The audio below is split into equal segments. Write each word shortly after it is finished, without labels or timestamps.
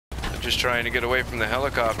Just trying to get away from the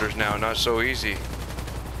helicopters now, not so easy.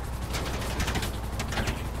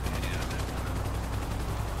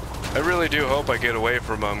 I really do hope I get away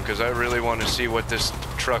from them, because I really want to see what this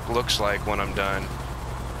truck looks like when I'm done.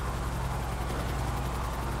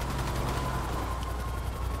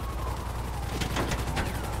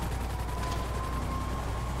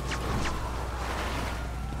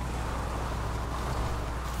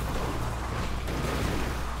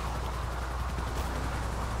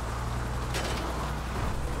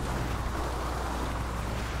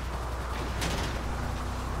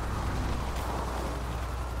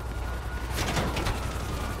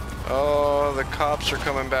 Oh, the cops are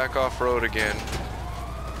coming back off-road again.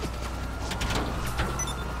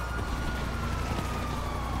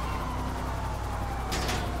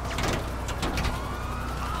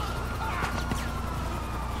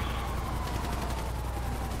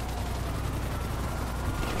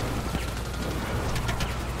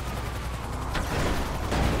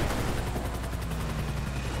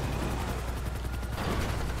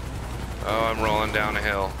 Oh, I'm rolling down a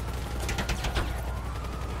hill.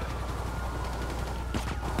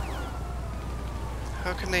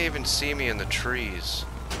 How can they even see me in the trees?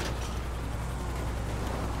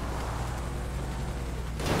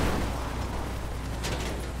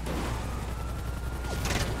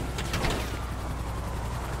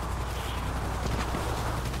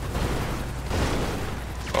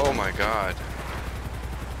 Oh my God.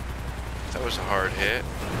 That was a hard hit.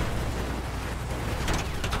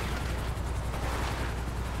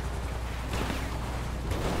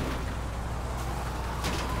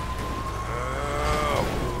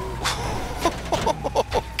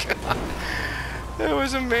 That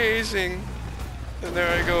was amazing. And there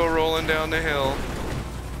I go, rolling down the hill.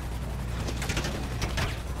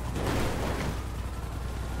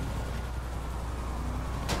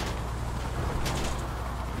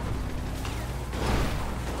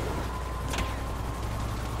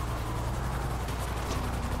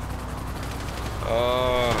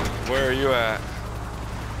 Where are you at?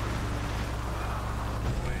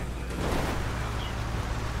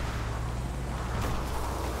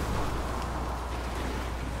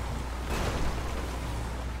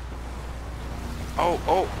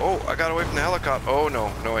 Oh, I got away from the helicopter. Oh,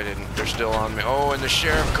 no, I didn't. They're still on me. Oh, and the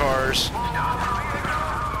sheriff cars.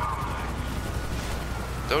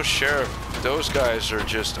 Those guys are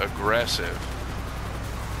just aggressive.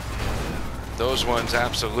 Those ones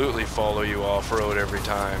absolutely follow you off-road every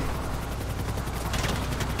time.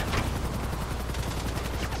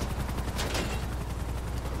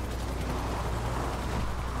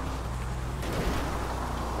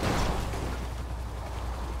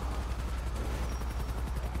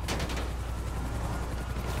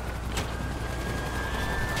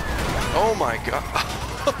 Oh my God.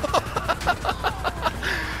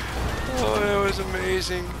 Oh, that was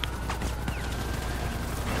amazing.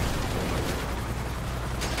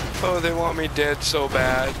 Oh, they want me dead so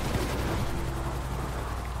bad.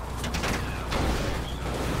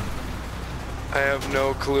 I have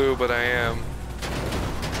no clue, but I am.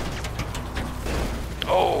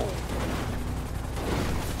 Oh!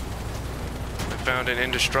 I found an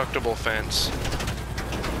indestructible fence.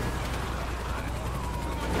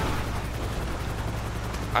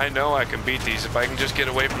 I know I can beat these if I can just get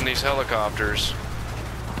away from these helicopters.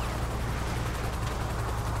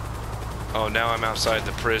 Oh, now I'm outside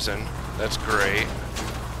the prison. That's great.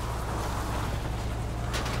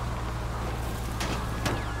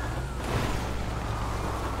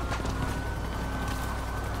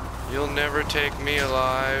 You'll never take me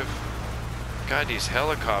alive. God, these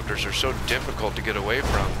helicopters are so difficult to get away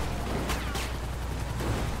from.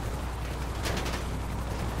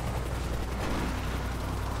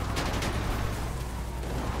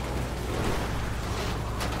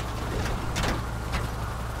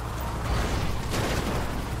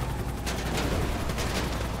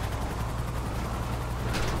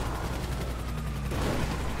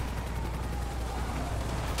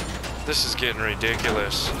 This is getting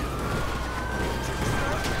ridiculous.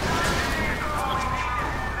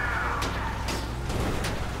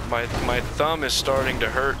 My thumb is starting to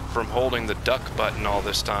hurt from holding the duck button all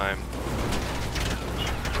this time.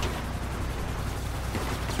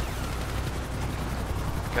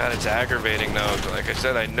 God, it's aggravating though. Like I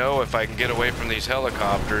said, I know if I can get away from these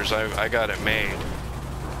helicopters, I got it made.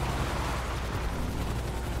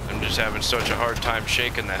 I'm just having such a hard time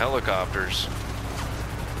shaking the helicopters.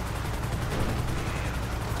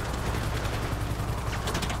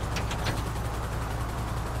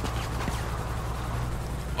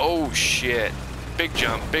 Oh shit. Big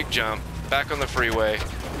jump, big jump. Back on the freeway.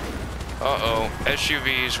 Uh-oh.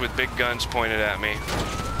 SUVs with big guns pointed at me.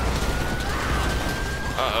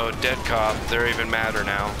 Uh-oh, dead cop. They're even madder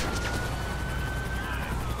now.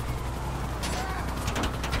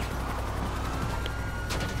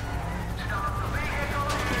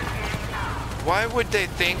 Why would they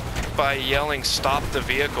think by yelling stop the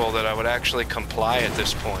vehicle that I would actually comply at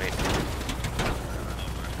this point?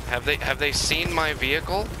 Have they seen my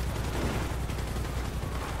vehicle?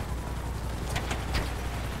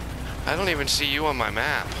 I don't even see you on my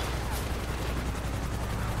map.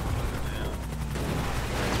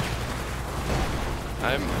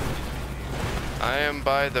 I am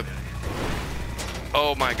by the...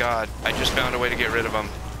 Oh my god, I just found a way to get rid of him.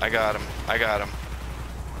 I got him. I got him.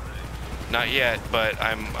 Not yet, but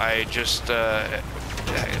I just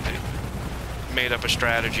made up a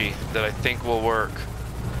strategy that I think will work.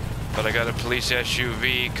 But I got a police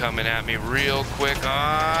SUV coming at me real quick.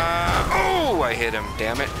 Oh, I hit him,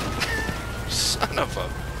 damn it. Son of a...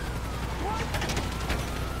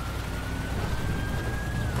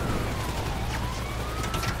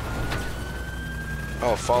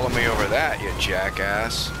 Oh, follow me over that, you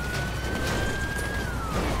jackass.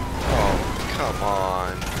 Oh, come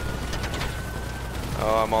on.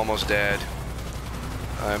 Oh, I'm almost dead.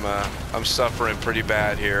 I'm suffering pretty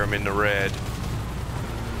bad here. I'm in the red.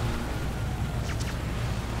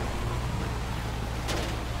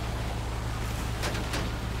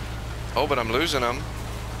 Oh, but I'm losing them.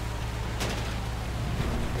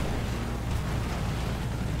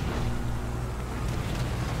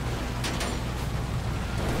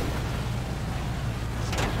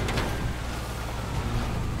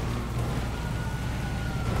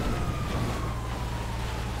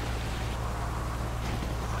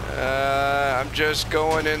 I'm just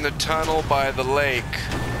going in the tunnel by the lake.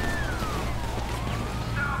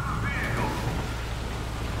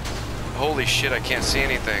 Holy shit, I can't see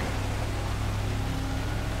anything.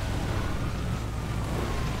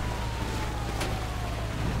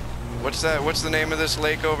 What's that? What's the name of this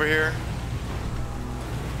lake over here?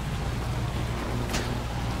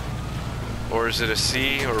 Or is it a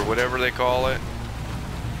sea or whatever they call it?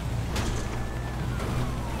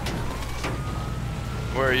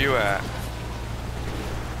 Where are you at?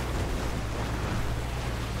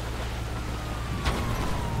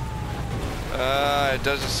 It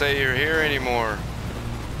doesn't say you're here anymore.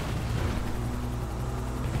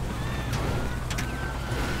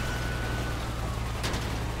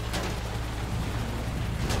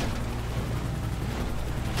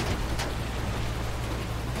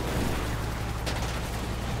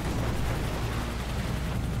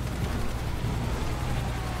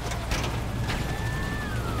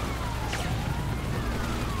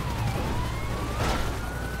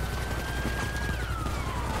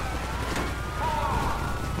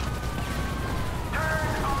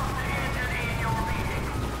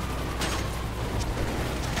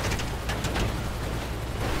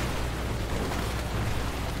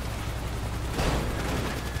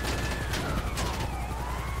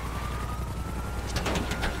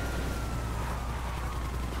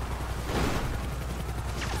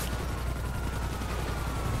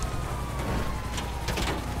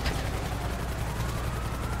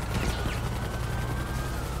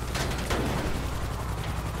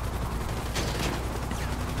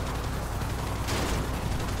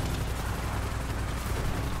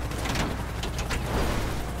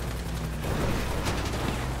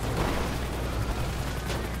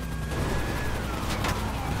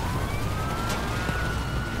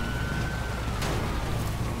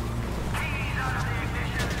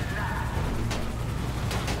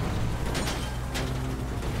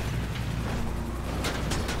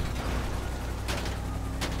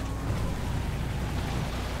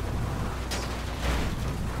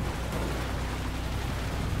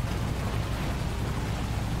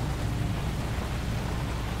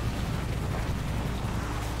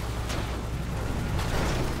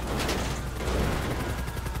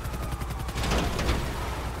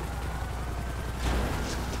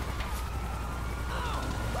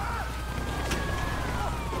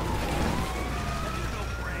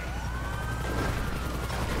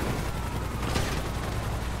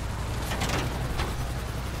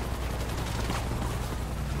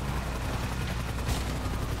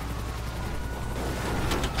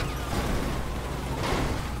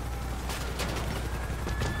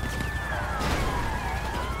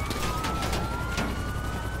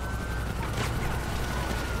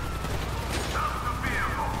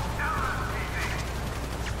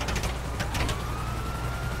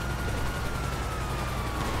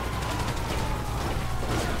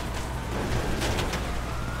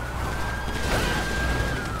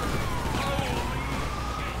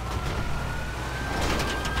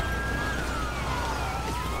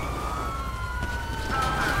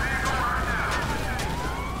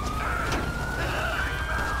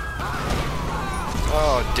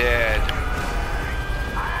 dead.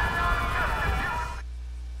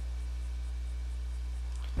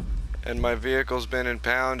 And my vehicle's been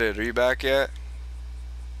impounded. Are you back yet?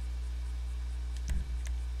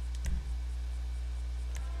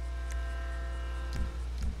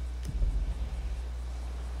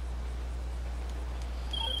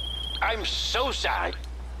 I'm so sorry.